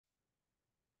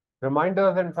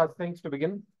Reminders and such things to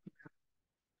begin.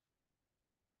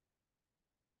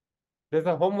 There's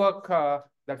a homework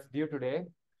that's due today.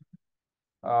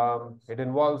 It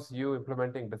involves you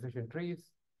implementing decision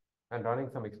trees and running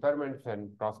some experiments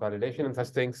and cross-validation and such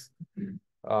things.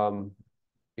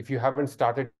 If you haven't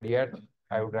started yet,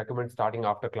 I would recommend starting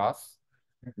after class.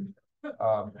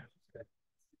 Don't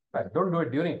do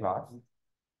it during class.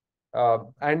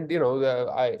 And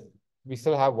we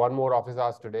still have one more office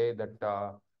hours today that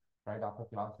right after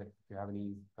class. If you have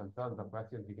any concerns or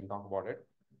questions, we can talk about it.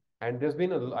 And there's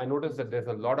been I noticed that there's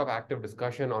a lot of active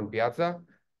discussion on Piazza.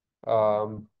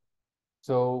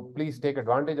 So please take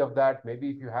advantage of that.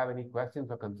 Maybe if you have any questions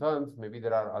or concerns, maybe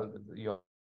your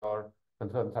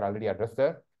concerns are already addressed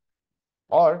there.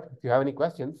 Or if you have any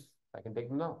questions, I can take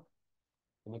them now.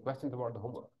 Any questions about the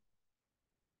homework?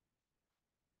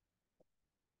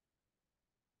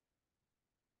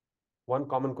 One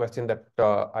common question that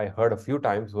I heard a few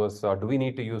times was, do we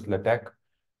need to use LaTeX?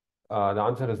 The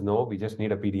answer is no, we just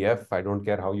need a PDF. I don't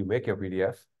care how you make your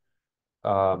PDF.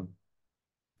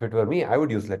 If it were me, I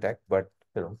would use LaTeX, but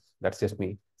that's just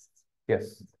me.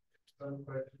 Yes. Some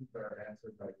questions are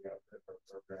answered by the output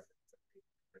program.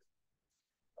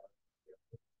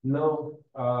 No,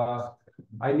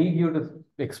 I need you to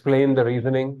explain the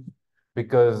reasoning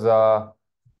because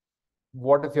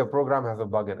what if your program has a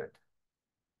bug in it?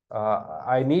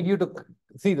 I need you to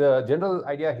see the general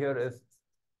idea here is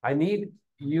I need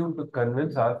you to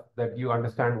convince us that you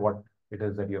understand what it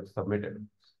is that you have submitted.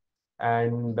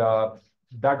 And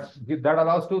that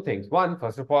allows two things. One,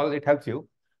 first of all, it helps you.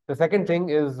 The second thing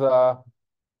is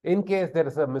in case there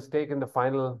is a mistake in the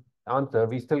final answer,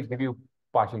 we still give you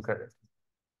partial credit.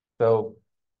 So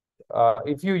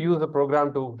if you use a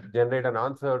program to generate an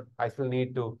answer, I still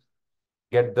need to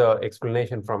get the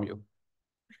explanation from you.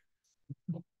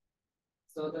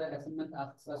 So the assignment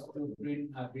asks us to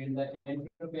print the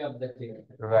entropy of the clear.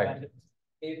 Right.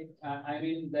 If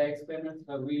the experiments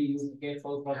we use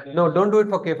K-fold cross-validation. No, don't do it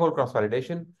for K-fold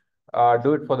cross-validation.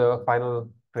 Do it for the final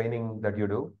training that you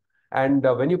do. And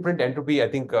when you print entropy, I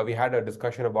think we had a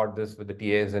discussion about this with the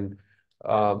TAs and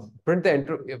print the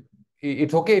entropy.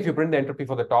 It's okay if you print the entropy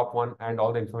for the top one and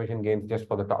all the information gains just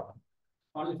for the top.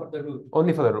 Only for the root.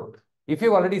 Only for the root. If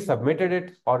you've already submitted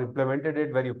it or implemented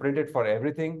it where you print it for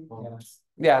everything,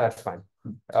 yeah, that's fine.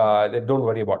 Don't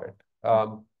worry about it.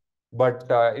 But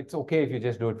it's okay if you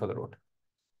just do it for the root.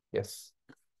 Yes.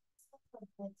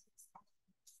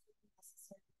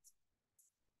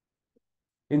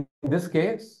 In this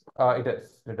case, it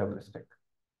is deterministic.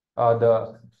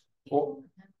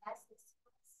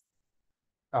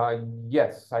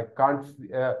 Yes, I can't,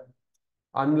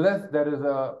 unless there is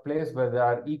a place where there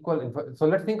are equal. So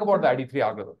let's think about the ID3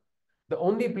 algorithm. The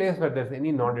only place where there's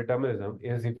any non-determinism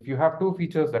is if you have two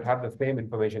features that have the same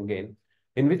information gain,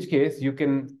 in which case you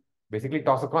can basically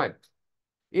toss a coin.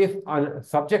 If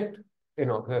subject to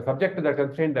the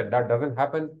constraint that doesn't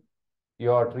happen,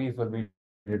 your trees will be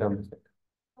deterministic.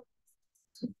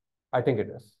 I think it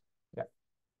is. Yeah.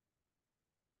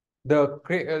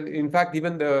 In fact,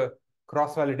 even the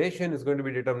cross-validation is going to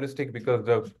be deterministic because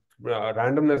the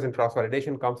randomness in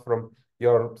cross-validation comes from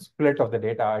your split of the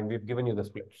data, and we've given you the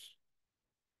splits.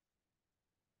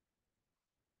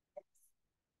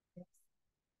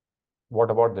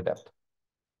 What about the depth?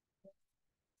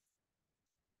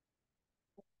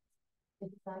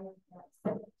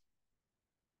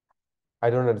 I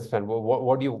don't understand.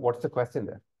 What's the question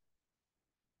there?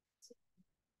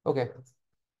 Okay.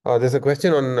 There's a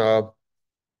question on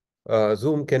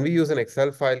Zoom. Can we use an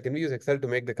Excel file? Can we use Excel to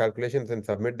make the calculations and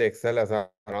submit the Excel as our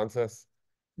answers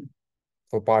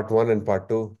for part 1 and part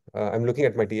 2? I'm looking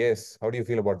at my TAs. How do you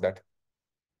feel about that?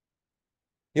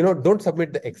 Don't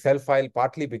submit the Excel file,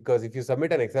 partly because if you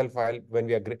submit an Excel file when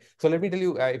we are so let me tell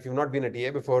you, if you've not been a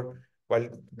TA before, while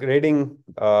grading,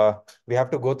 we have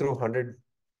to go through 100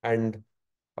 and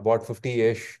about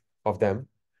 50-ish of them.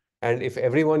 And if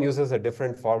everyone uses a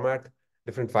different format,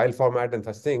 different file format and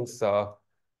such things,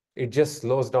 it just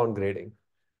slows down grading.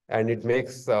 And it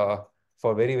makes for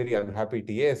very, very unhappy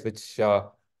TAs, which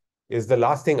is the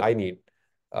last thing I need.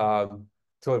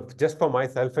 So just for my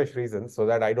selfish reasons, so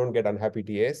that I don't get unhappy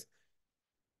TAs,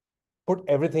 put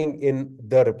everything in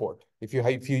the report. If you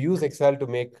use Excel to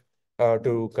make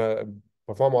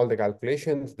perform all the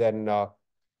calculations, then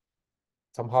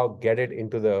somehow get it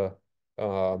into the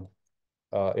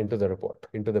report,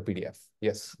 into the PDF.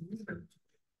 Yes.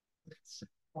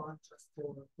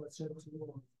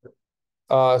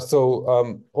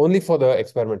 Only for the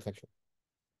experiment section.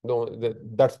 No,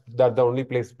 that's the only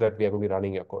place that we are going to be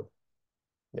running your code.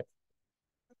 Yeah.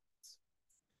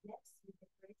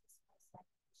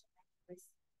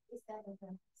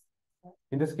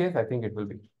 In this case, I think it will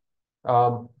be.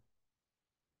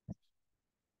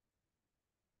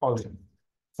 Also,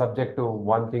 subject to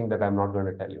one thing that I'm not going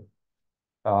to tell you.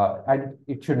 And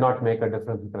it should not make a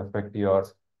difference with respect to your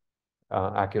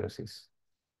accuracies.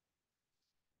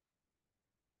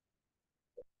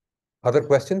 Other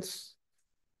questions?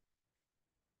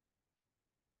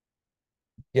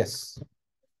 Yes.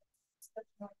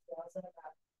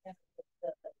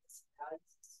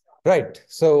 Right.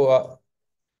 So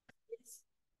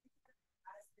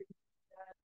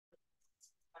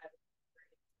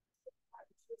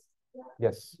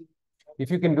yes,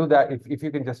 if you can do that, if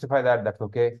you can justify that, that's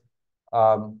okay.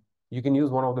 You can use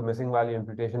one of the missing value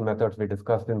imputation methods we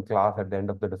discussed in class at the end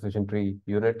of the decision tree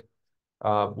unit.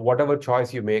 Whatever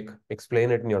choice you make, explain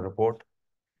it in your report,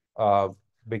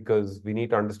 because we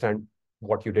need to understand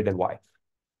what you did and why.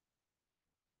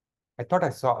 I thought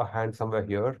I saw a hand somewhere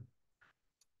here,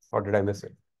 or did I miss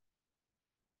it?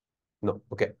 No,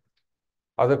 okay.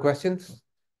 Other questions?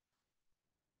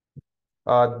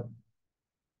 According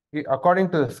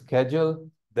to the schedule,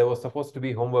 there was supposed to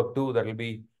be homework 2 that will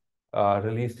be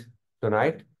released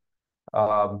tonight.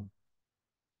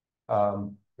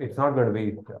 It's not going to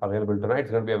be available tonight. It's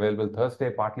going to be available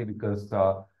Thursday, partly because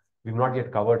we've not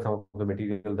yet covered some of the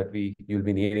material that you'll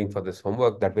be needing for this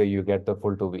homework. That way you get the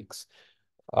full 2 weeks.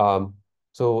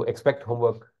 So expect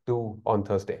homework 2 on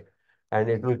Thursday. And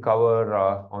it will cover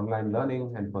online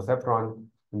learning and perceptron.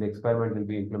 In the experiment, we'll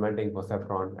be implementing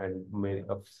perceptron and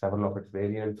several of its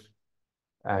variants.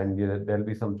 And there'll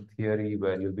be some theory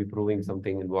where you'll be proving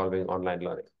something involving online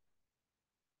learning.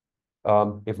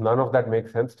 If none of that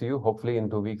makes sense to you, hopefully in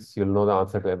 2 weeks, you'll know the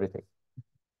answer to everything.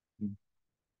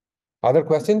 Other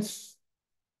questions?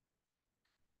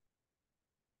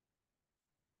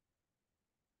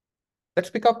 Let's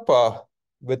pick up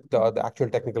with the actual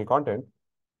technical content.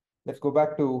 Let's go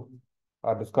back to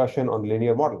our discussion on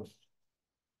linear models.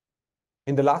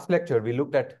 In the last lecture, we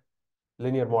looked at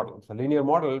linear models. A linear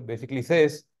model basically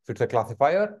says, if it's a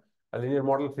classifier, a linear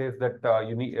model says that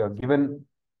you need, given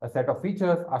a set of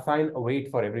features, assign a weight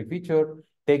for every feature,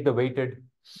 take the weighted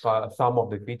sum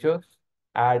of the features,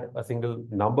 add a single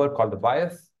number called the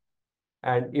bias.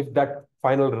 And if that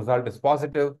final result is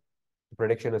positive, the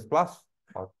prediction is plus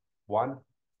or 1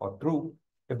 or true.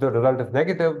 If the result is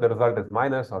negative, the result is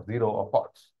minus or 0 or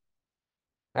false.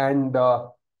 And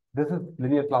this is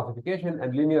linear classification,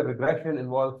 and linear regression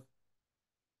involves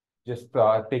just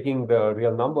taking the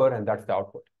real number, and that's the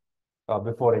output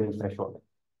before any threshold.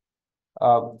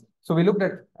 So we looked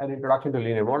at an introduction to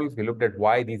linear models. We looked at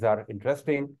why these are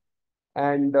interesting.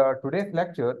 And today's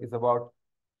lecture is about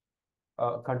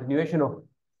continuation of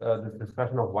this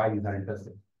discussion of why these are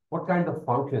interesting. What kind of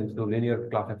functions do linear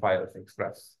classifiers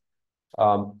express?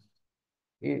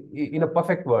 In a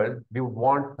perfect world, we would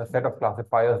want a set of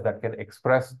classifiers that can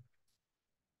express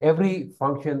every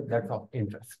function that's of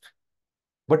interest.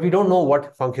 But we don't know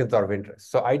what functions are of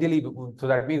interest. So ideally, so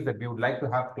that means that we would like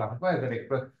to have classifiers that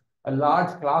express a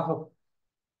large class of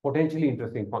potentially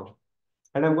interesting functions.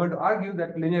 And I'm going to argue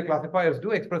that linear classifiers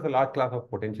do express a large class of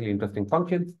potentially interesting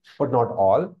functions, but not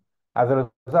all. As a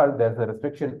result, there's a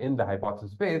restriction in the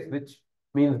hypothesis space, which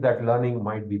means that learning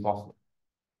might be possible.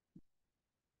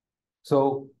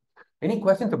 So any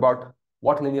questions about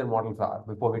what linear models are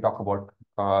before we talk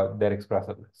about their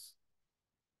expressiveness?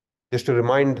 Just to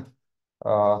remind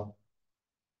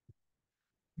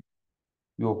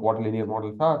you of what linear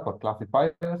models are for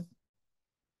classifiers.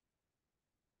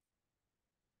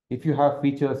 If you have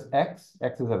features x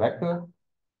is a vector.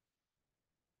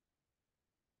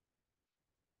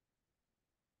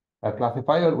 A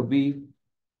classifier would be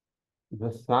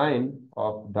the sign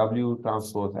of W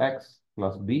transpose X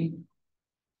plus B.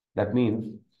 That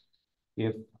means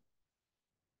if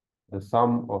the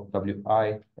sum of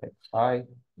Wi Xi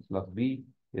plus B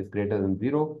is greater than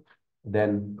 0,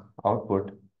 then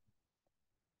output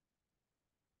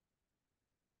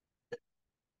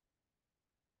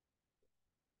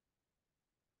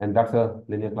and that's a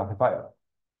linear classifier.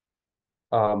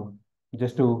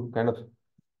 Just to kind of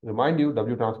remind you,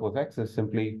 W transpose X is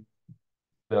simply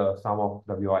the sum of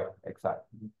Wi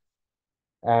Xi.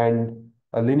 And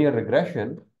a linear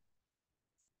regression,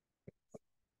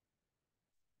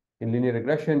 in linear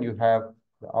regression, you have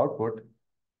the output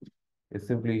is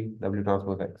simply W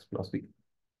transpose X plus B.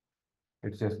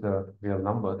 It's just the real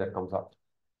number that comes out.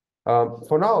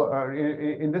 For now,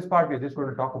 in this part, we're just going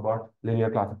to talk about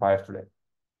linear classifiers today.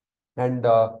 And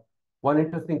one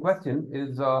interesting question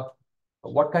is,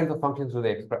 what kinds of functions do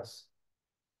they express?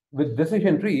 With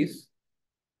decision trees,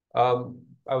 I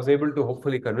was able to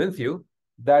hopefully convince you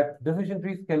that decision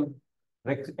trees can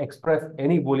express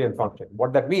any Boolean function.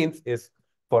 What that means is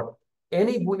for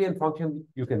any Boolean function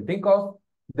you can think of,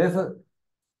 there's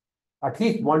at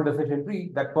least one decision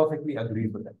tree that perfectly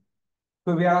agrees with it.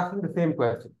 So we are asking the same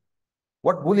question.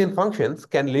 What Boolean functions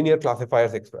can linear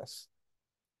classifiers express?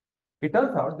 It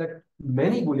turns out that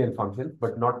many Boolean functions,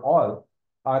 but not all,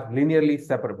 are linearly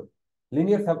separable.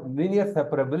 Linear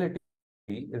separability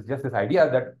is just this idea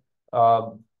that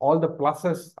all the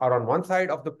pluses are on one side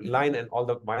of the line and all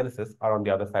the minuses are on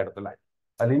the other side of the line.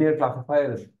 A linear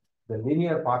classifier is the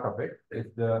linear part of it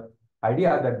is the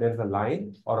idea that there's a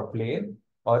line or a plane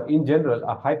or in general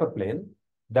a hyperplane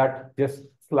that just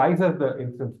slices the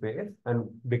instance space and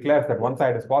declares that one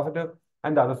side is positive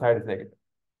and the other side is negative.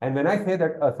 And when I say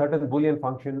that a certain Boolean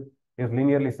function is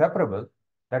linearly separable,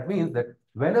 that means that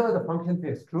whenever the function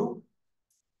says true,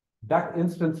 that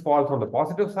instance falls on the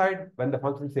positive side. When the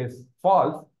function says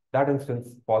false, that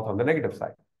instance falls on the negative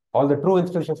side. All the true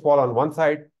instances fall on one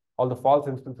side, all the false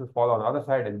instances fall on the other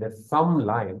side, and there's some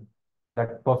line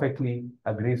that perfectly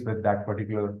agrees with that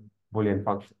particular Boolean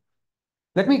function.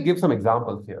 Let me give some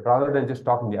examples here, rather than just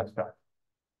talking the abstract.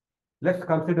 Let's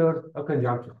consider a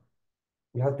conjunction.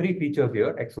 You have three features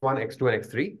here, x1, x2, and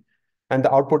x3, and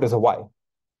the output is a y.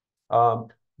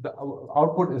 The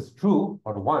output is true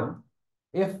or 1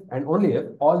 if and only if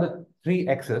all the three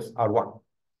x's are 1,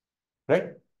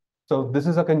 right? So this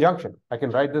is a conjunction. I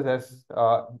can write this as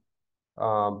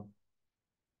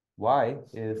y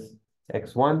is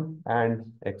x1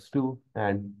 and x2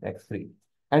 and x3.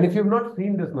 And if you've not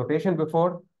seen this notation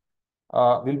before,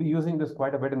 we'll be using this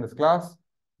quite a bit in this class.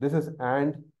 This is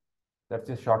and, that's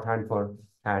just shorthand for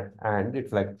and.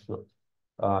 It's like,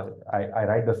 I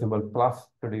write the symbol plus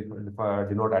to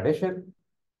denote addition.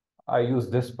 I use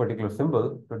this particular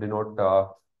symbol to denote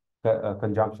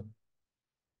conjunction.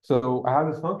 So I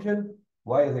have this function,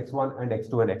 y is x1 and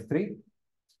x2 and x3.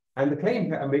 And the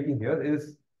claim I'm making here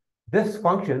is this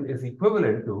function is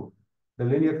equivalent to the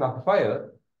linear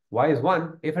classifier y is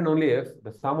 1 if and only if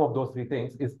the sum of those three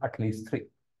things is at least 3.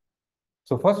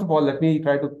 So first of all, let me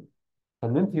try to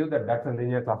convince you that that's a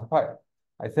linear classifier.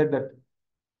 I said that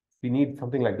we need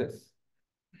something like this.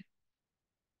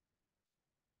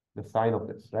 The sign of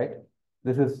this, right?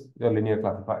 This is your linear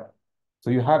classifier. So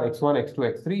you have x1,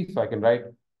 x2, x3. So I can write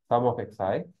sum of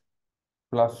xi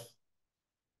plus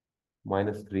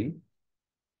minus 3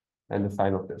 and the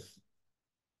sign of this.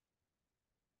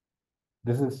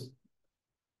 This is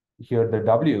here the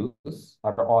w's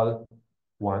are all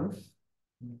 1s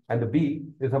and the b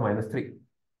is a minus 3.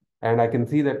 And I can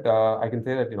see that I can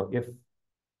say that, you know, if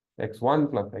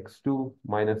x1 plus x2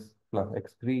 minus plus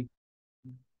x3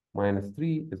 minus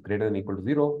 3 is greater than or equal to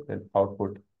 0, then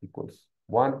output equals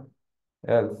 1,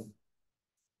 else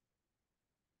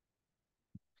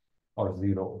or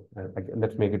 0. And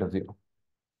let's make it a 0.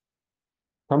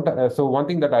 So one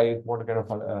thing that I want to kind of,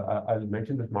 I'll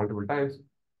mention this multiple times.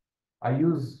 I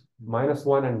use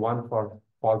 -1 and 1 for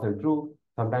false and true.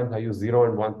 Sometimes I use 0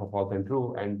 and 1 for false and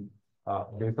true. And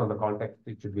based on the context,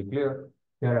 it should be clear.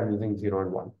 Here I'm using 0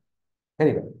 and 1.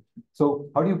 Anyway, so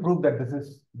how do you prove that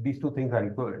these two things are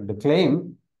equivalent? The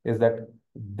claim is that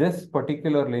this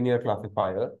particular linear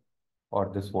classifier, or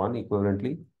this one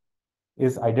equivalently,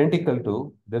 is identical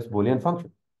to this Boolean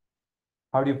function.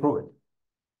 How do you prove it?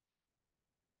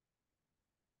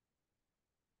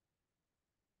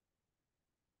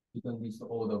 Because these are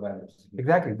all the values.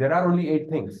 Exactly. There are only 8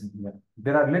 things. Yeah.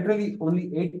 There are literally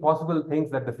only 8 possible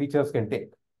things that the features can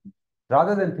take.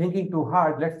 Rather than thinking too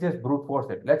hard, let's just brute force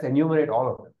it. Let's enumerate all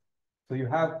of them. So you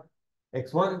have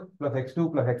x1 plus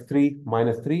x2 plus x3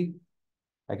 minus 3.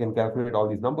 I can calculate all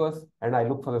these numbers and I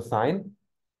look for the sign.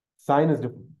 Sign is,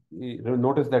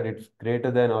 notice that it's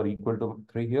greater than or equal to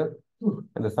 3 here.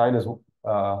 And the sign is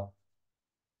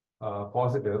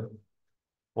positive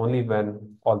only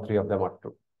when all 3 of them are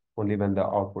true. Only when the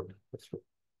output is true.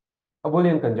 A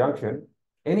Boolean conjunction,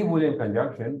 any Boolean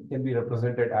conjunction can be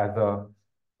represented as a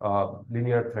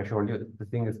linear threshold unit. This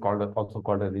thing is also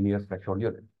called a linear threshold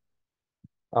unit.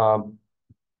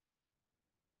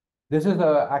 This is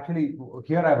actually,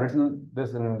 here I've written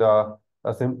this in I've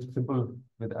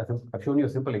shown you a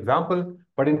simple example,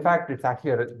 but in fact, it's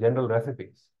actually a general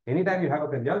recipe. Anytime you have a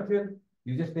conjunction,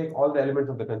 you just take all the elements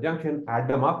of the conjunction, add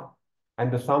them up, and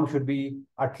the sum should be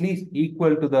at least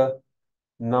equal to the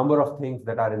number of things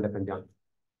that are in the conjunction.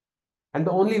 And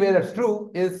the only way that's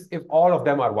true is if all of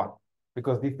them are 1,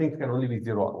 because these things can only be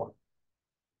 0 or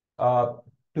 1.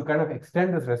 To kind of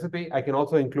extend this recipe, I can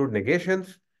also include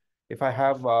negations. If I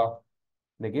have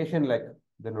negation, like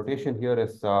the notation here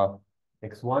is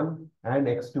x1 and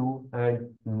x2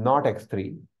 and not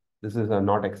x3. This is a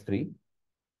not x3.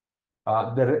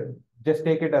 Just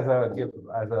take it as a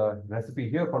recipe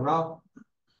here for now.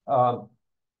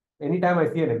 anytime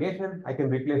I see a negation, I can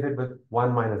replace it with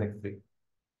 1 minus x3.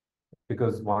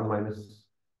 Because 1 minus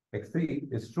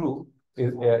x3 is true,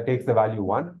 takes the value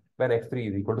 1 when x3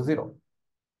 is equal to 0.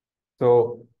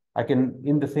 So I can,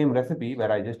 in the same recipe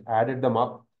where I just added them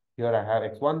up, here I have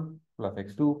x1 plus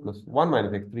x2 plus 1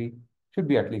 minus x3 should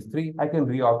be at least 3. I can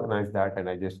reorganize that and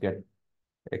I just get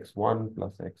x1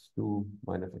 plus x2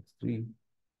 minus x3.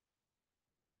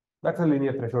 That's a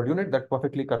linear threshold unit that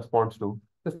perfectly corresponds to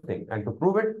this thing. And to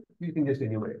prove it, you can just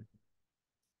enumerate.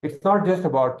 It's not just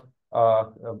about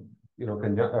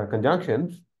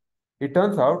conjunctions. It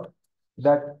turns out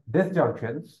that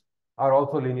disjunctions are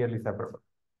also linearly separable.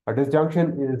 A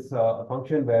disjunction is a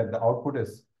function where the output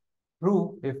is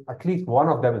true if at least one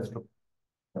of them is true.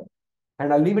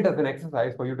 And I'll leave it as an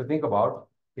exercise for you to think about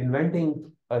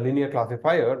inventing a linear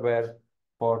classifier where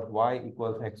for y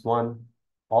equals x1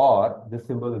 or this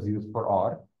symbol is used for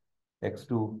or,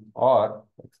 x2 or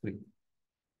x3.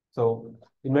 So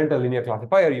invent a linear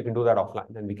classifier. You can do that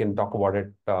offline and we can talk about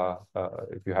it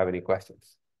if you have any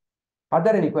questions. Are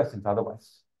there any questions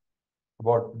otherwise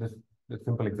about this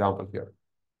simple example here?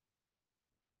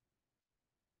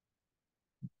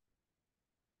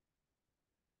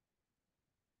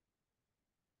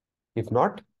 If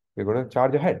not, we're going to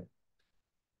charge ahead.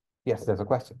 Yes, there's a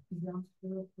question.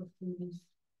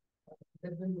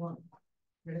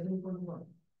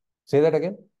 Say that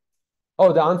again.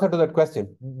 Oh, the answer to that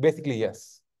question. Basically,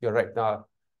 yes, you're right.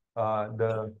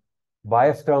 The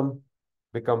bias term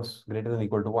becomes greater than or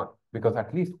equal to 1 because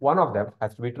at least one of them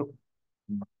has to be true.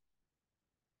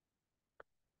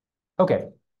 Okay,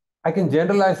 I can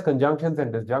generalize conjunctions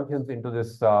and disjunctions into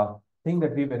this thing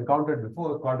that we've encountered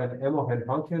before called an M of n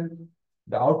function.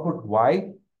 The output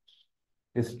y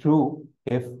is true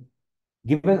if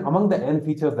given among the n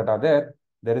features that are there,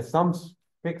 there is some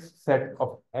fixed set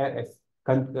of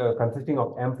consisting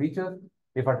of m features.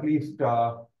 If at least,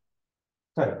 there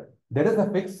is a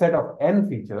fixed set of n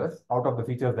features out of the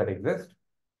features that exist.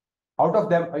 Out of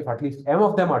them, if at least m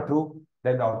of them are true,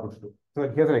 then the output is true. So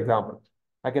here's an example.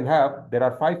 I can have, there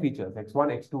are 5 features,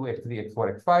 x1, x2, x3,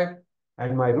 x4, x5.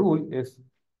 And my rule is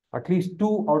at least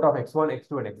 2 out of x1,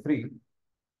 x2, and x3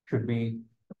 should be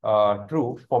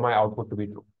true for my output to be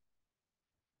true.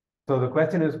 So the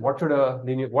question is, what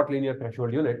linear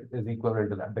threshold unit is equivalent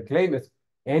to that? The claim is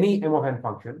any M of n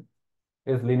function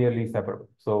is linearly separable.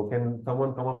 So can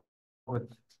someone come up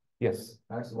with, yes?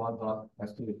 X1 plus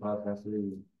x2 plus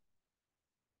x3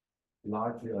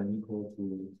 larger or equal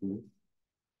to 2.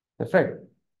 That's right.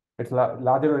 It's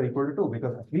larger or equal to 2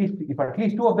 because if at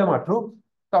least 2 of them are true,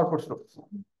 the output's true.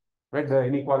 Right? The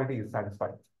inequality is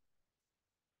satisfied.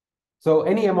 So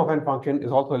any M of n function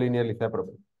is also linearly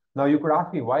separable. Now you could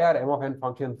ask me, why are M of n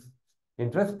functions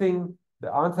interesting?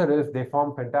 The answer is they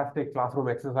form fantastic classroom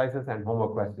exercises and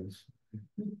homework questions.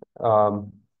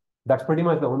 That's pretty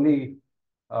much the only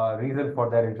reason for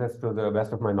their interest to the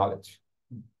best of my knowledge.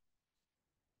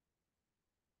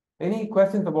 Any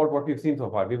questions about what we've seen so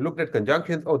far? We've looked at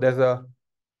conjunctions. Oh, there's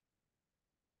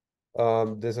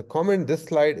a comment. This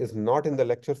slide is not in the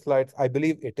lecture slides. I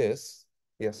believe it is.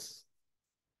 Yes.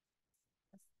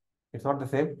 It's not the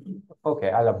same?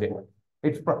 Okay, I'll update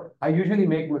it. I usually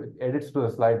make edits to the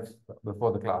slides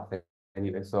before the class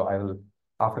anyway. So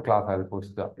after class, I will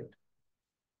post the update.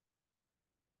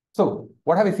 So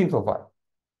what have we seen so far?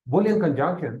 Boolean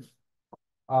conjunctions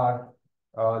are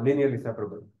linearly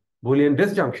separable. Boolean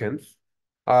disjunctions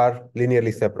are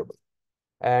linearly separable.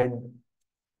 And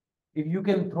if you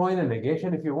can throw in a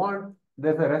negation if you want,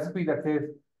 there's a recipe that says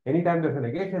anytime there's a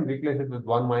negation, replace it with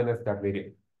 1 minus that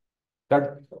variable.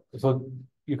 So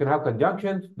you can have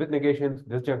conjunctions with negations,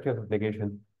 disjunctions with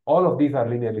negations. All of these are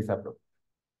linearly separable.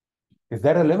 Is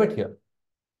there a limit here?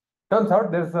 Turns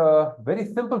out there's a very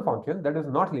simple function that is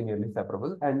not linearly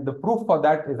separable. And the proof for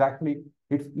that is actually,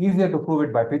 it's easier to prove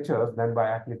it by pictures than by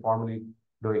actually formally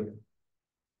doing it.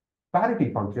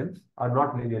 Parity functions are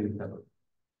not linearly separable.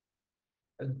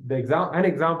 An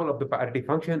example of the parity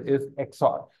function is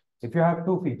XOR. If you have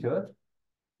 2 features,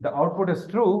 the output is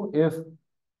true if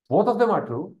both of them are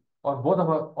true or both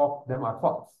of them are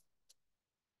false.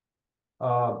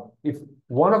 If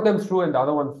one of them is true and the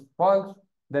other one's false,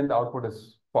 then the output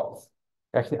is false.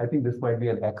 Actually, I think this might be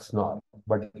an XNOR,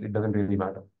 but it doesn't really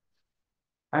matter.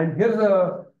 And here's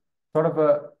a sort of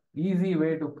a easy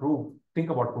way to think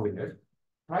about proving it.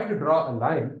 Try to draw a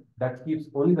line that keeps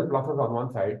only the pluses on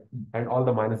one side and all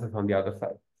the minuses on the other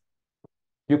side.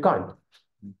 You can't.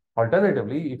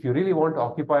 Alternatively, if you really want to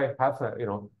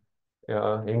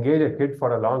engage a kid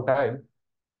for a long time,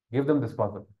 give them this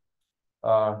puzzle.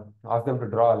 Ask them to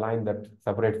draw a line that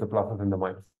separates the pluses and the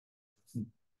minuses.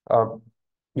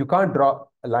 You can't draw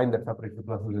a line that separates the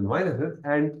pluses and minuses.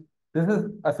 And this is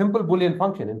a simple Boolean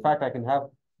function. In fact, I can have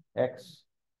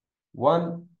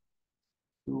x1,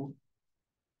 2,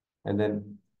 and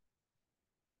then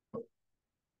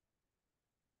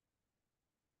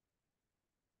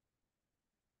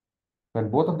when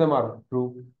both of them are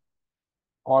true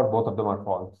or both of them are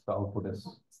false, the output is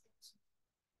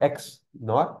x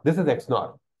NOR. This is x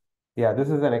NOR. Yeah, this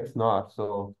is an x NOR.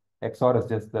 So XOR is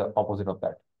just the opposite of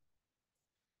that.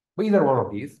 But either one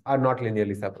of these are not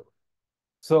linearly separable.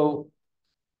 So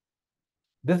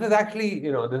this is actually,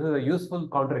 this is a useful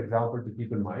counterexample to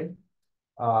keep in mind.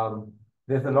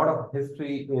 There's a lot of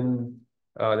history in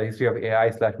the history of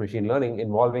AI/machine learning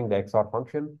involving the XOR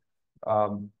function.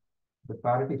 The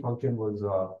parity function was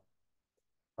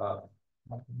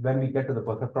when we get to the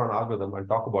perceptron algorithm, I'll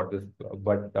talk about this.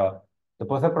 But the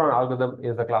perceptron algorithm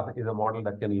is a model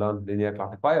that can learn linear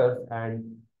classifiers,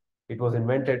 and it was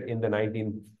invented in the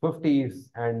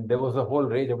 1950s. And there was a whole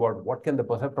rage about what can the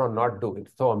perceptron not do?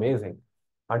 It's so amazing.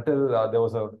 Until there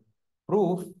was a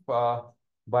proof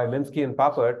by Minsky and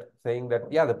Papert saying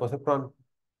that, yeah, the perceptron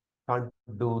can't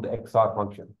do the XOR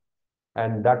function.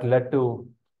 And that led to,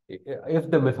 if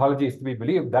the mythology is to be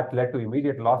believed, that led to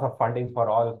immediate loss of funding for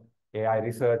all AI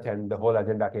research, and the whole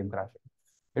agenda came crashing.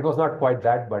 It was not quite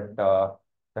that, but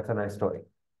that's a nice story.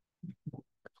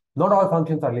 Not all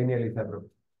functions are linearly separable.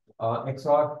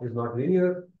 XOR is not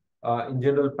linear. In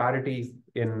general, parity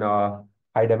in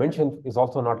high dimensions is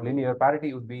also not linear.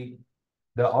 Parity would be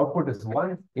the output is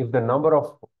 1. If the number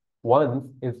of ones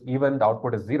is even, the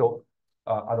output is 0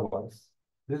 otherwise.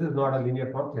 This is not a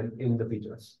linear function in the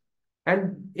features.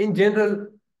 And in general,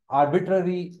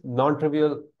 arbitrary,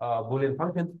 non-trivial Boolean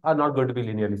functions are not going to be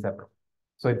linearly separable.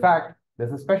 So in fact,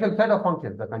 there's a special set of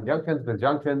functions, the conjunctions,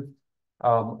 disjunctions,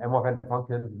 M of n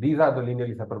functions. These are the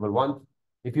linearly separable ones.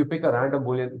 If you pick a random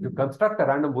Boolean, if you construct a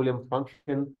random Boolean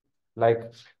function like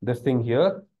this thing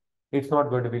here, it's not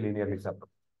going to be linearly separable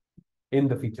in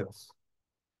the features.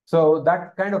 So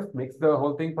that kind of makes the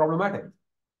whole thing problematic.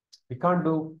 We can't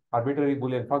do arbitrary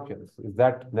Boolean functions. Is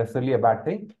that necessarily a bad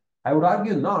thing? I would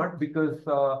argue not, because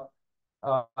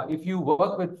if you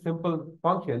work with simple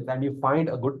functions and you find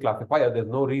a good classifier, there's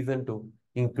no reason to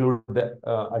include the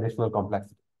additional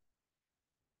complexity.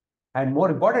 And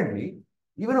more importantly,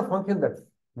 even a function that's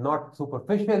not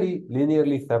superficially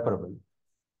linearly separable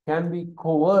can be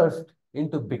coerced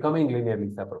into becoming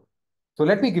linearly separable. So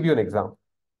let me give you an example.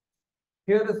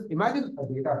 Here is, imagine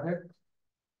a data set,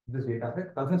 this data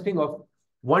set consisting of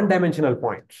one-dimensional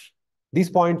points. These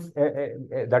points,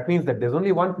 that means that there's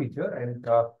only one feature, and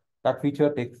that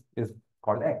feature is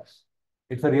called x.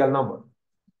 It's a real number.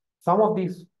 Some of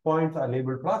these points are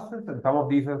labeled pluses, and some of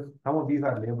these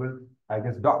are labeled, I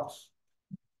guess, dots.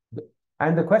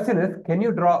 And the question is, can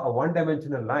you draw a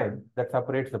one-dimensional line that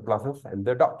separates the pluses and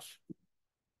the dots?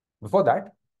 Before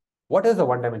that, what is a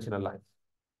one-dimensional line?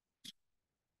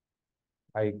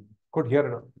 I could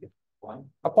hear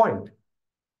a point,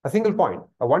 a single point.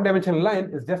 A one-dimensional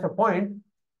line is just a point,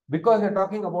 because we're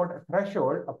talking about a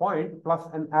threshold, a point plus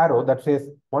an arrow that says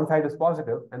one side is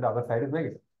positive and the other side is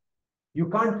negative. You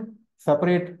can't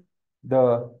separate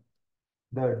the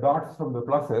dots from the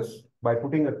pluses by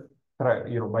putting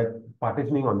by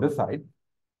partitioning on this side.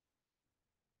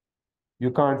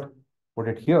 You can't put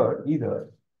it here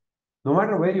either. No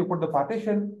matter where you put the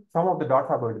partition, some of the dots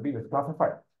are going to be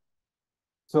misclassified.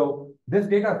 So this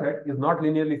data set is not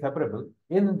linearly separable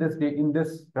in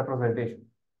this representation.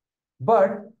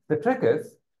 But the trick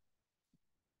is,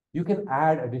 you can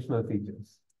add additional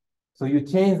features. So you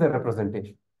change the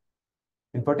representation.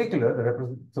 In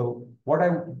particular,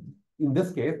 in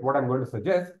this case, what I'm going to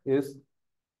suggest is,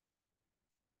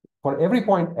 for every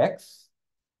point x,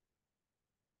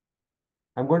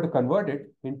 I'm going to convert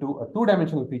it into a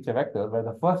two-dimensional feature vector where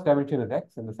the first dimension is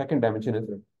x and the second dimension is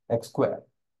x squared.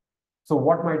 So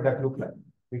what might that look like?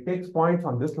 It takes points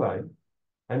on this line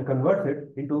and converts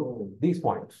it into these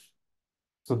points.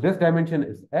 So this dimension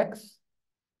is x,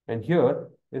 and here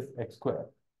is x squared.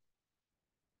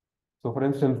 So for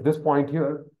instance, this point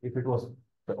here,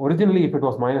 originally if it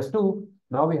was -2,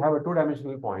 now we have a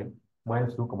two-dimensional point,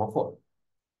 -2, 4.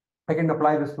 I can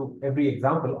apply this to every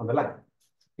example on the line,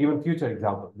 even future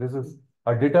examples. This is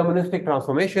a deterministic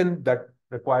transformation that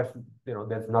requires,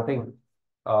 there's nothing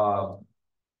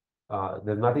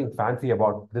fancy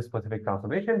about this specific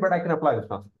transformation, but I can apply this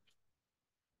transformation.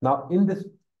 Now, in this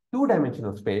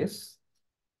two-dimensional space,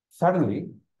 suddenly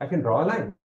I can draw a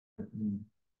line.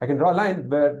 I can draw a line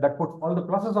that puts all the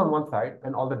pluses on one side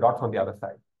and all the dots on the other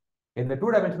side. In the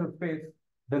two-dimensional space,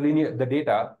 the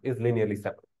data is linearly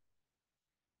separate.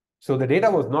 So the data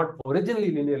was not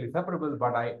originally linearly separable,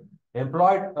 but I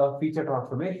employed a feature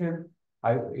transformation.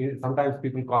 Sometimes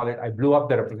people call it, I blew up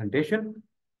the representation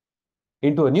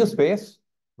into a new space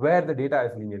where the data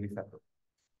is linearly separable.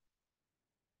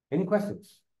 Any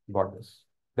questions about this?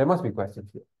 There must be questions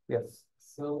here. Yes.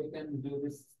 So we can do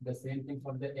the same thing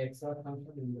for the XOR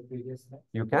function in the previous slide.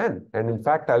 You can. And in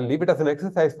fact, I'll leave it as an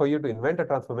exercise for you to invent a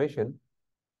transformation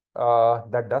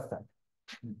that does that.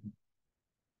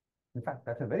 In fact,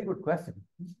 that's a very good question.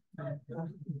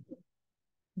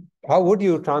 How would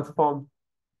you transform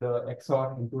the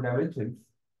XOR in 2 dimensions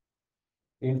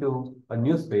into a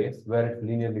new space where it's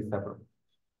linearly separable?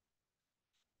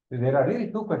 There are really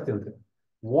 2 questions here.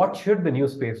 What should the new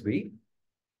space be?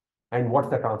 And what's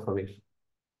the transformation?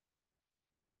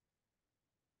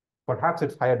 Perhaps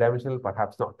it's higher dimensional,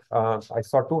 perhaps not. I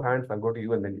saw 2 hands. I'll go to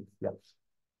you and then you. Yeah.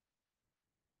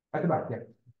 At the back,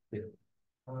 yeah.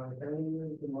 Can we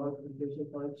use the multiplication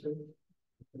function?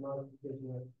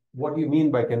 What do you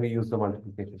mean by can we use the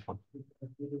multiplication function?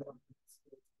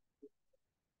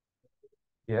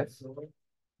 Yes. So,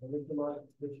 with the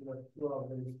multiplication of 2 of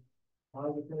them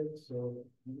positive, so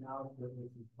the output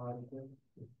is positive.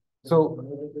 So,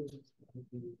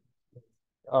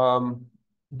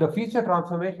 the feature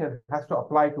transformation has to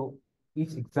apply to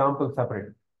each example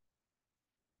separately.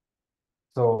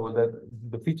 So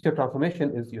the feature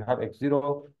transformation is you have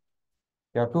x0,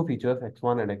 you have 2 features,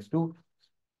 x1 and x2.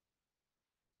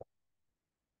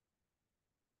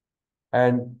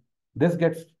 And this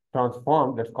gets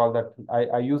transformed. Let's call that,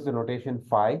 I use the notation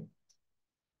phi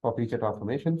for feature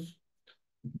transformations.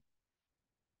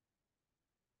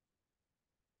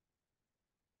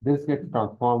 This gets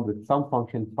transformed with some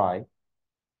function phi.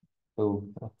 So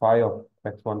phi of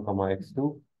x1 comma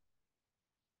x2.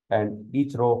 And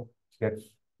each row gets.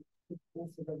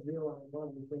 Instead of 0 and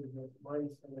 1, because it's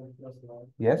minus and then plus 1.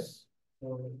 Yes.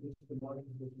 So if the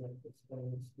multiplication of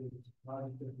exponents is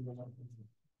positive,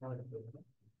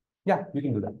 Yeah, you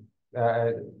can do that.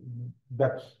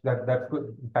 That's good.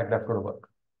 In fact, that's going to work.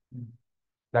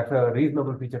 That's a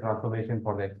reasonable feature transformation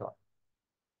for the XOR.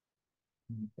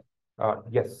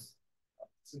 Yes.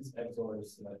 Since XOR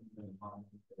is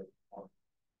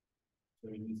so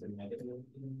we use a negative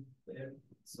in there.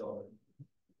 So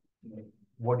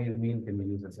What do you mean? Can we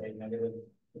use it? say negative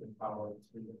to the power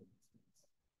 2.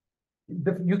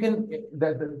 You can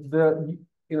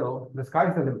the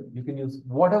sky's the limit. You can use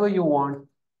whatever you want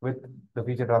with the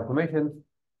feature transformations.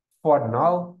 For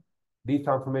now, these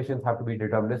transformations have to be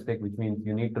deterministic, which means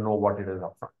you need to know what it is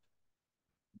upfront.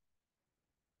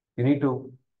 You need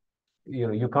to,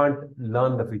 you can't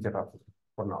learn the feature transformation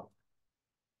for now.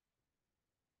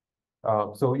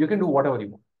 So you can do whatever you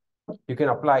want. You can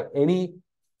apply any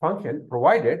function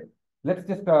provided. Let's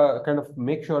just kind of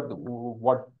make sure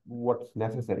what's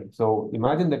necessary. So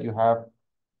imagine that you have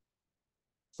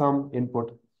some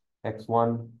input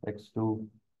x1, x2,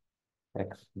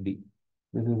 xd.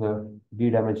 This is a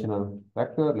d-dimensional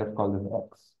vector. Let's call this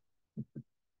x.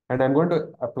 And I'm going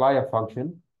to apply a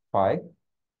function phi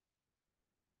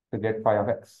to get phi of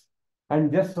x.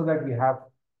 And just so that we have,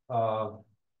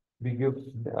 we give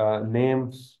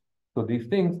names to these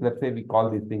things. Let's say we call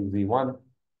these things z1,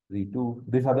 z2.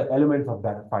 These are the elements of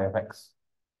that phi of x.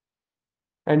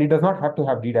 And it does not have to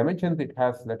have d dimensions. It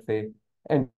has, let's say,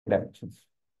 n dimensions.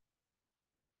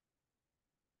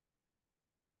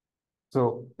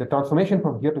 So the transformation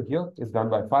from here to here is done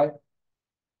by phi.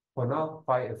 For now,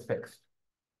 phi is fixed.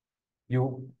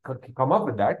 You come up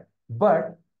with that,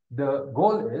 but the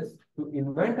goal is to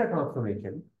invent a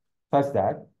transformation such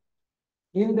that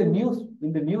in the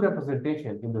new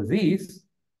representation, in the z's,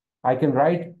 I can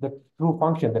write the true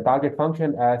function, the target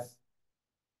function, as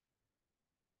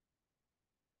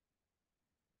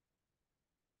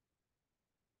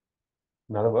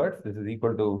in other words, this is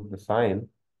equal to the sign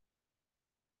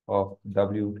of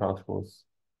W transpose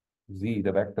Z,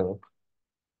 the vector,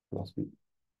 plus B.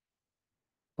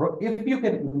 If you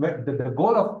can invent, the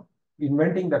goal of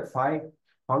inventing that psi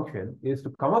function is to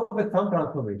come up with some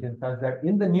transformation such that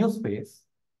in the new space,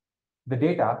 the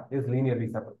data is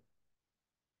linearly separable.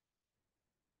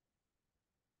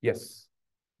 Yes.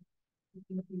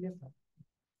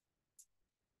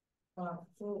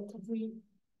 So if we,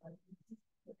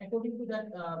 according to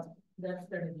that that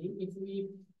strategy, if we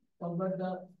convert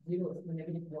the zeros to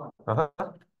 -1,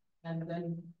 and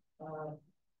then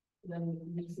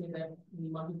we say that we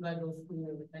multiply those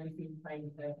two, and if we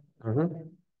find that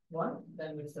 1,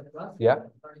 then it's a plus. Yeah.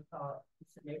 But it's a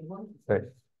 -1. Right.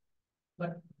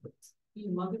 But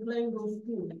in multiplying those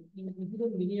two, is it a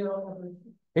linear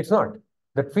operation? It's not.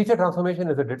 The feature transformation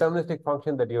is a deterministic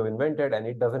function that you have invented, and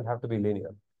it doesn't have to be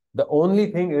linear. The only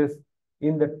thing is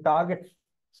in the target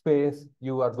space,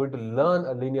 you are going to learn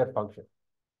a linear function.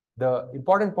 The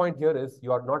important point here is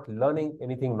you are not learning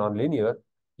anything nonlinear.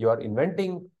 You are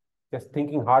inventing, just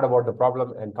thinking hard about the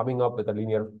problem and coming up with a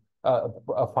linear,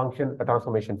 a function, a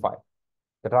transformation phi.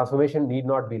 The transformation need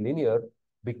not be linear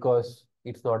because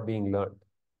it's not being learned.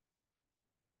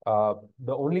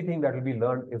 The only thing that will be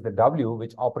learned is the W,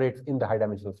 which operates in the high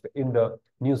dimensional space, in the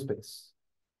new space.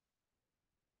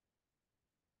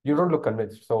 You don't look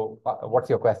convinced. So what's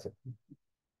your question?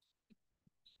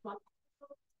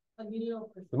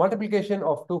 The multiplication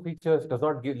of two features does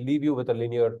not leave you with a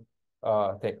linear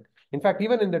thing. In fact,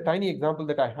 even in the tiny example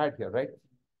that I had here, right?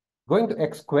 Going to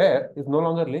x square is no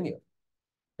longer linear.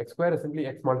 X square is simply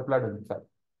x multiplied with itself.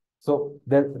 So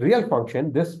the real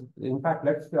function, this, in fact,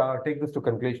 let's take this to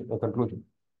conclusion.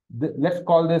 Let's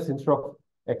call this, instead of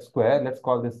x square, let's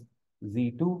call this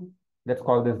z2. Let's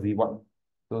call this z1.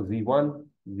 So z1,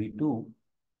 z2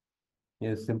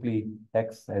 is simply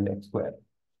x and x squared.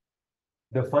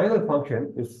 The final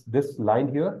function is this line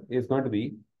here is going to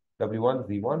be w1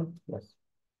 z1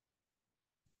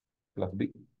 plus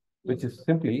b, which is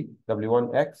simply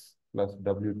w1x plus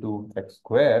w2 x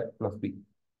squared plus b.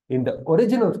 In the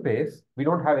original space, we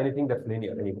don't have anything that's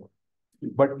linear anymore.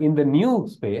 But in the new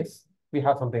space, we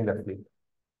have something that's linear.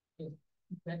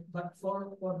 But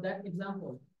for that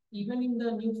example, even in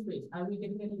the new space, are we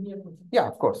getting a linear function? Yeah,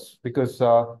 of course, because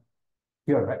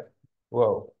here, right?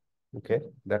 Whoa, okay,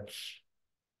 that's,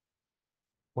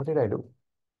 what did I do?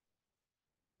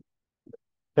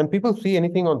 Can people see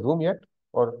anything on Zoom yet?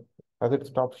 Or has it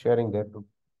stopped sharing there too?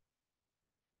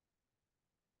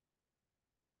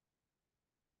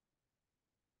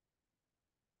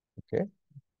 Okay.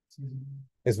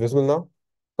 Is visible now?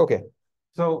 Okay.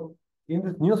 So in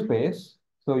this new space,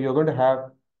 so you're going to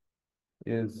have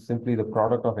is simply the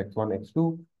product of x1,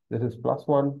 x2. This is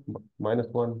 +1,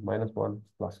 -1, -1,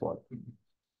 +1.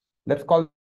 Let's call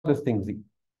this thing z.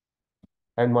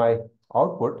 And my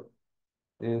output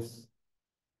is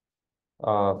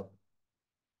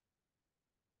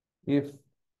if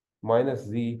minus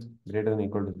z greater than or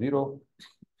equal to 0,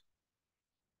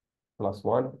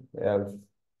 +1, else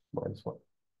 -1.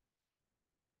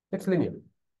 It's linear.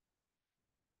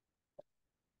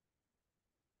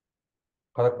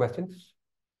 Other questions?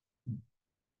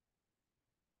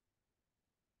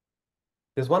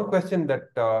 There's one question that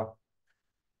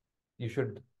you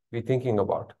should be thinking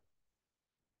about.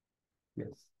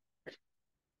 Yes.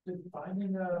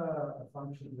 Finding a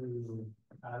function to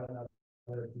add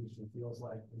another feature feels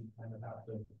like we kind of have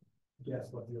to guess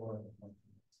what the order of the function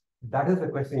is. That is the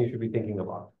question you should be thinking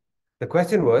about. The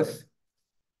question was,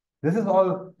 this is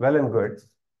all well and good.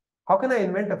 How can I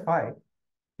invent a phi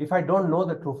if I don't know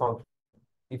the true function?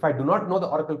 If I do not know the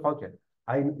oracle function,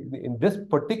 in this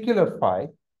particular phi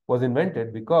was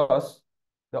invented because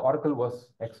the oracle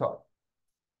was XOR.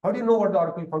 How do you know what the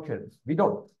oracle function is? We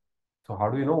don't. So how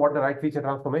do you know what the right feature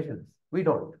transformation is? We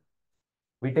don't.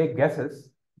 We take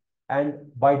guesses,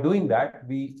 and by doing that,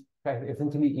 we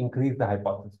essentially increase the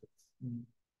hypothesis space.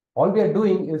 All we are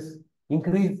doing is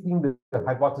increasing the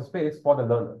hypothesis space for the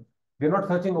learner. We are not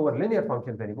searching over linear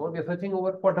functions anymore. We are searching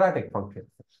over quadratic functions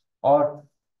or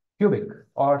cubic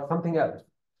or something else.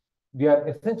 We are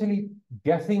essentially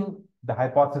guessing the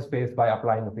hypothesis space by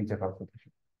applying a feature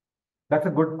transformation. That's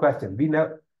a good question. We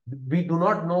do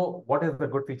not know what is the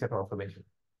good feature transformation.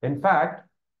 In fact,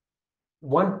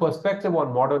 one perspective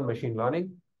on modern machine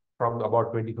learning from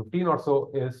about 2015 or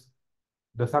so is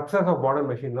the success of modern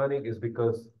machine learning is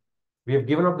because we have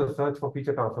given up the search for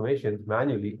feature transformations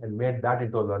manually and made that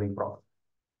into a learning problem.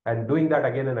 And doing that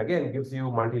again and again gives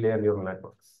you multi-layer neural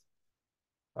networks.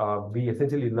 We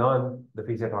essentially learn the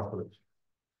feature transformation.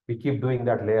 We keep doing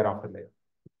that layer after layer.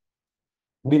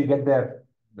 We'll get there.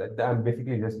 I'm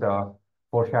basically just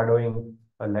foreshadowing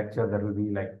a lecture that will be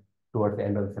like towards the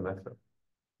end of the semester.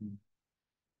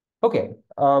 Okay,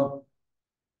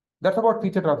 that's about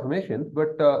feature transformations,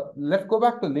 but let's go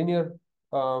back to linear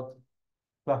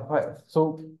classifiers.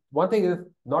 So one thing is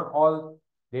not all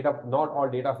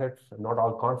data sets, not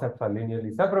all concepts are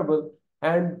linearly separable.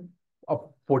 And a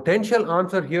potential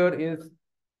answer here is,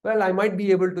 well, I might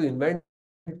be able to invent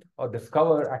or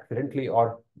discover accidentally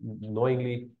or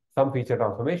knowingly some feature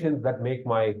transformations that make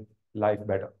my life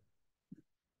better.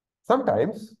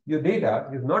 Sometimes your data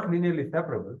is not linearly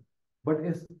separable, but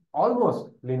is almost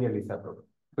linearly separable.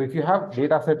 So if you have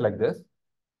data set like this,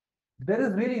 there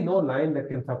is really no line that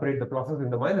can separate the pluses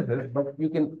and the minuses, but you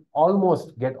can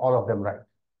almost get all of them right.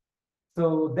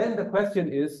 So then the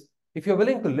question is, if you're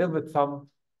willing to live with some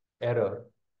error,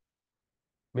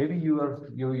 maybe you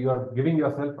are giving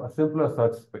yourself a simpler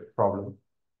search problem,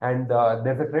 and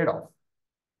there's a trade-off.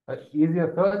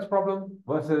 easier search problem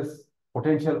versus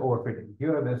potential overfitting.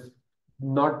 Here, there's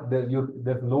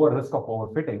lower risk of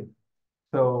overfitting.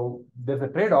 So there's a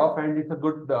trade-off, and it's a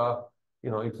good, a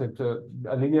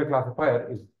linear classifier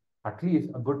is at least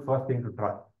a good first thing to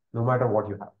try, no matter what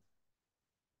you have.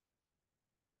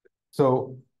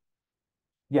 So,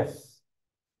 yes.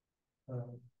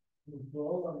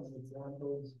 Draw on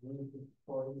examples, really good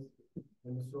points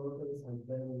in the sources, and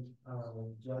then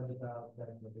judge about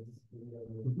that this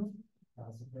video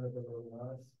supportable or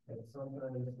not. And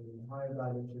sometimes in higher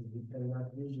dimensions we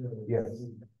cannot visually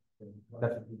see.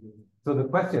 So the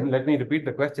question, let me repeat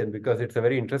the question because it's a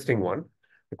very interesting one.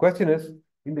 The question is,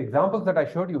 in the examples that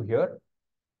I showed you here,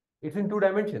 it's in 2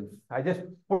 dimensions. I just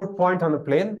put points on the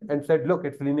plane and said, look,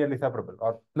 it's linearly separable,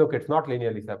 or look, it's not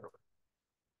linearly separable.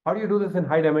 How do you do this in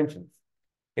high dimensions?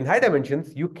 In high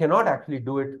dimensions, you cannot actually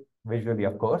do it visually,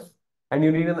 of course, and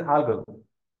you need an algorithm.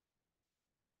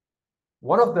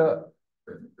 One of the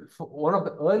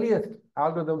earliest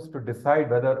algorithms to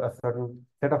decide whether a certain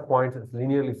set of points is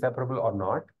linearly separable or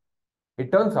not,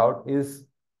 it turns out is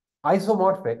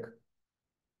isomorphic,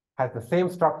 has the same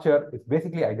structure, it's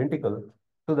basically identical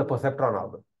to the perceptron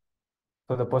algorithm.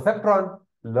 So the perceptron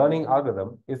learning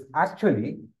algorithm is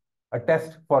actually a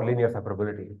test for linear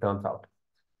separability, it turns out.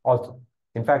 Also,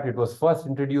 in fact, it was first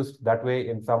introduced that way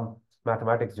in some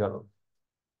mathematics journal,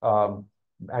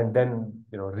 and then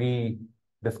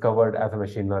rediscovered as a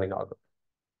machine learning algorithm.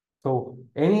 So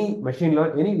any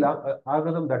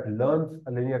algorithm that learns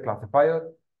a linear classifier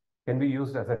can be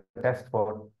used as a test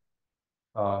for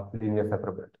linear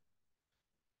separability.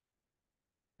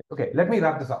 Okay, let me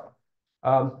wrap this up.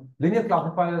 Linear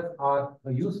classifiers are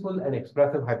a useful and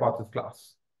expressive hypothesis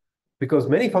class because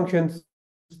many functions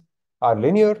are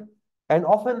linear, and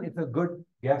often it's a good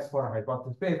guess for a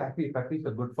hypothesis space. Actually, it's at least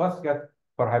a good first guess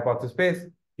for a hypothesis space.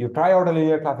 You try out a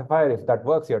linear classifier. If that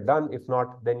works, you're done. If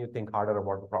not, then you think harder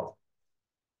about the problem.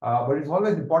 But it's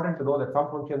always important to know that some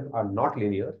functions are not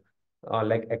linear,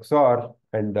 like XOR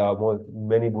and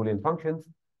many Boolean functions.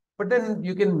 But then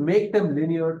you can make them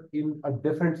linear in a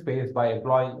different space by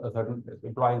employing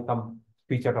some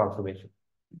feature transformation.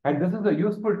 And this is a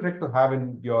useful trick to have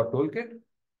in your toolkit.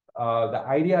 The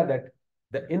idea that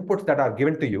the inputs that are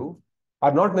given to you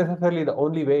are not necessarily the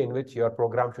only way in which your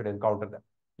program should encounter them.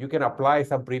 You can apply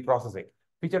some pre-processing.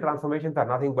 Feature transformations are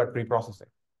nothing but pre-processing.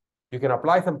 You can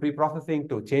apply some pre-processing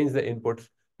to change the inputs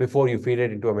before you feed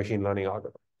it into a machine learning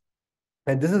algorithm.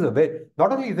 And this is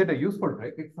not only is it a useful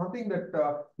trick, it's something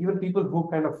that even people who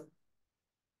kind of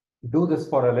do this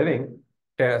for a living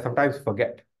sometimes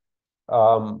forget.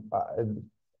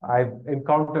 I've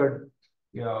encountered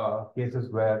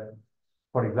cases where,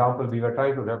 for example, we were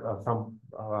trying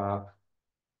to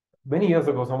many years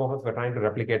ago, some of us were trying to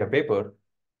replicate a paper,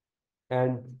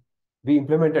 and we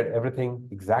implemented everything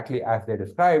exactly as they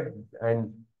described,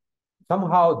 and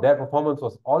somehow their performance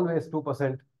was always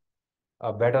 2%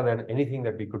 better than anything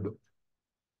that we could do.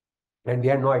 And we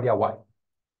had no idea why.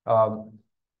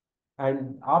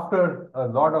 And after a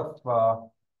lot of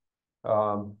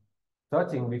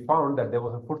searching, we found that there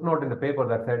was a footnote in the paper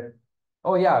that said,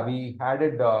 oh yeah, we had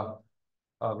the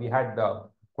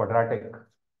quadratic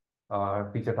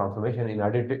feature transformation in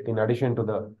addition to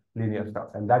the linear stuff,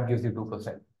 and that gives you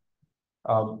 2%.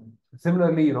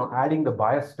 Similarly, adding the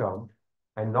bias term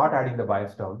and not adding the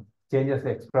bias term changes the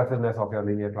expressiveness of your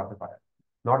linear classifier.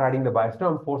 Not adding the bias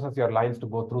term forces your lines to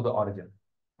go through the origin,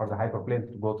 or the hyperplanes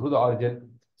to go through the origin.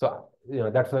 So,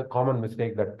 that's a common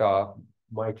mistake that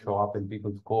might show up in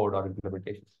people's code or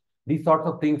implementations. These sorts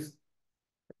of things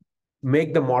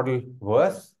make the model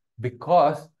worse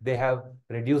because they have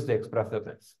reduced the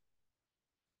expressiveness.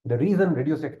 The reason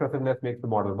reduced expressiveness makes the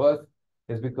model worse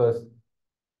is because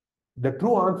the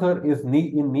true answer is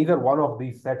in neither one of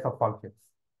these sets of functions.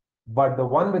 But the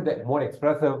one with the more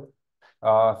expressive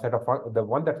the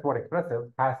one that's more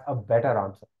expressive has a better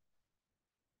answer.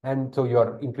 And so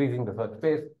you're increasing the search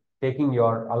space,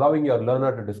 allowing your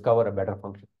learner to discover a better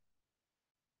function.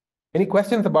 Any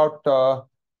questions about,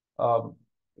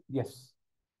 yes?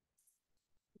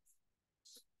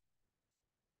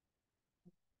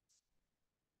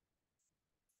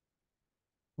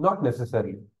 Not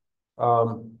necessarily.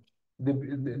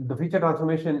 The feature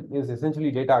transformation is essentially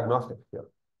data agnostic here.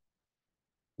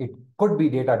 It could be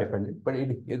data dependent, but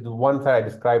the ones that I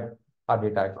described are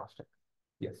data agnostic.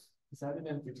 Yes. Does having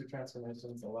and feature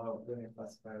transformations allow linear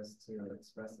classifiers to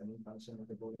express any function with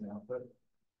a Boolean output?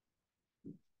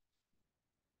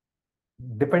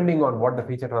 Depending on what the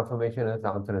feature transformation is, the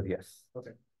answer is yes.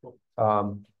 Okay, cool.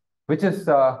 Which is,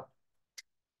 I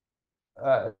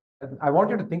want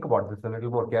you to think about this a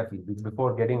little more carefully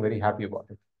before getting very happy about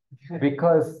it.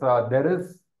 Because there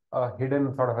is a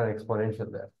hidden sort of an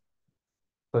exponential there.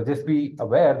 So just be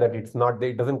aware that it's not,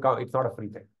 it doesn't count, it's not a free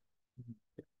thing.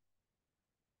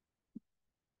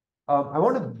 I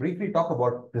want to briefly talk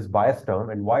about this bias term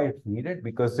and why it's needed,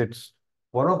 because it's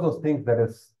one of those things that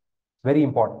is very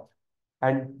important.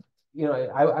 And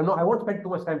I won't spend too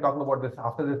much time talking about this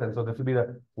after this, and so this will be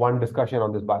the one discussion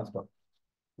on this bias term.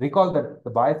 Recall that the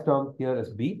bias term here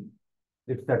is B.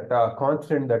 It's that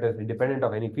constant that is independent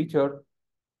of any feature.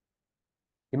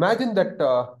 Imagine that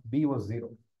B was 0.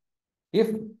 If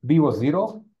B was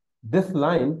 0, this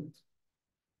line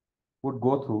would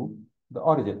go through the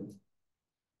origin.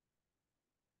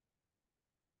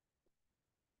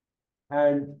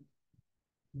 And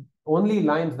only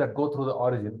lines that go through the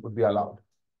origin would be allowed,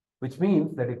 which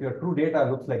means that if your true data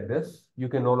looks like this, you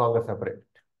can no longer separate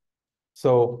it.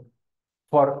 So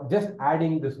for just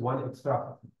adding this one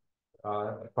extra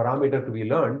parameter to be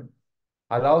learned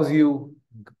allows you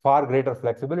far greater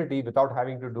flexibility without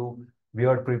having to do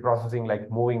weird pre-processing like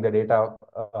moving the data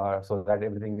so that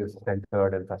everything is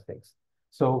centered and such things.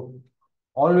 So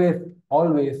always,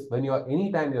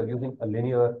 anytime you're using a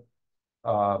linear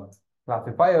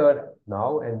classifier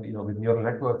now, and with neural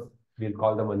networks, we'll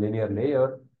call them a linear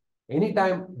layer.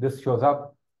 Anytime this shows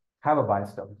up, have a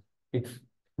bias term. It's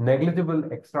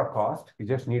negligible extra cost. You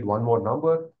just need one more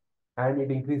number, and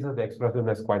it increases the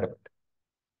expressiveness quite a bit.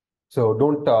 So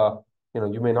don't,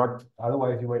 you may not,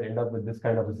 otherwise you might end up with this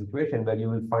kind of a situation where you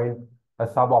will find a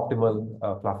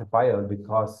suboptimal classifier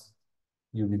because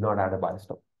you did not add a bias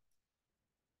term.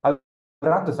 I'll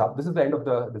wrap this up. This is the end of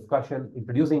the discussion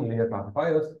introducing linear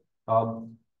classifiers.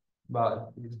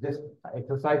 But it's just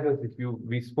exercises.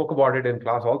 We spoke about it in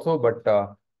class also, but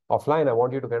offline, I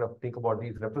want you to kind of think about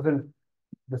these. Represent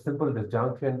the simple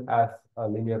disjunction as a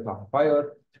linear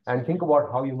classifier, and think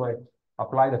about how you might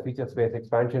apply the feature space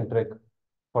expansion trick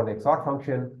for the XOR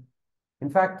function. In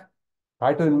fact,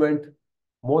 try to invent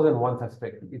more than one such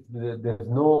trick. There's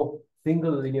no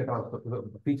single linear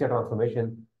feature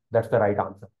transformation that's the right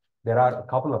answer. There are a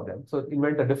couple of them. So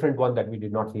invent a different one that we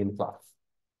did not see in class.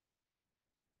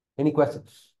 Any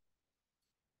questions?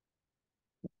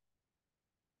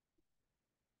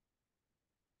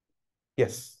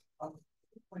 Yes.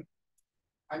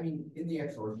 I mean, in the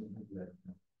XOR,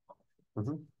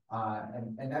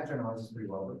 and that generalizes pretty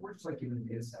well, but we're just like given a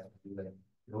data set to do like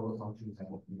the overall functions and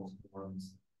what most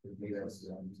forms the data is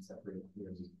separated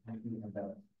here. And you end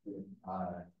up with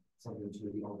something that's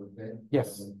really overfit.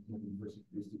 Yes.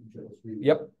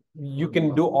 Yep. You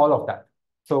can do all of that.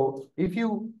 So if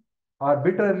you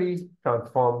arbitrarily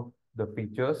transform the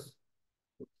features,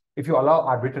 if you allow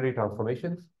arbitrary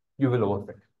transformations, you will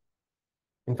overfit.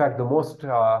 In fact, the most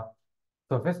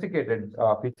sophisticated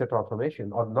feature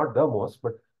transformation, or not the most,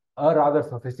 but a rather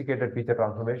sophisticated feature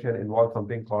transformation involves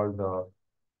something called the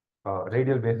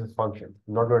radial basis function.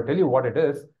 I'm not going to tell you what it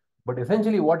is, but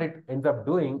essentially what it ends up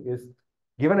doing is,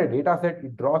 given a data set,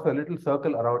 it draws a little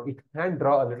circle around, it can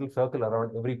draw a little circle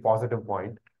around every positive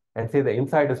point and say the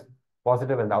inside is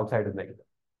positive and the outside is negative.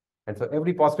 And so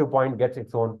every positive point gets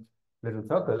its own little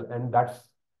circle, and that's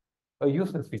a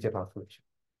useless feature transformation.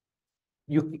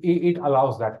 It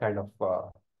allows that kind of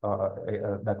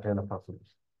transformation.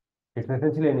 It's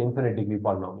essentially an infinite degree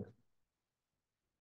polynomial.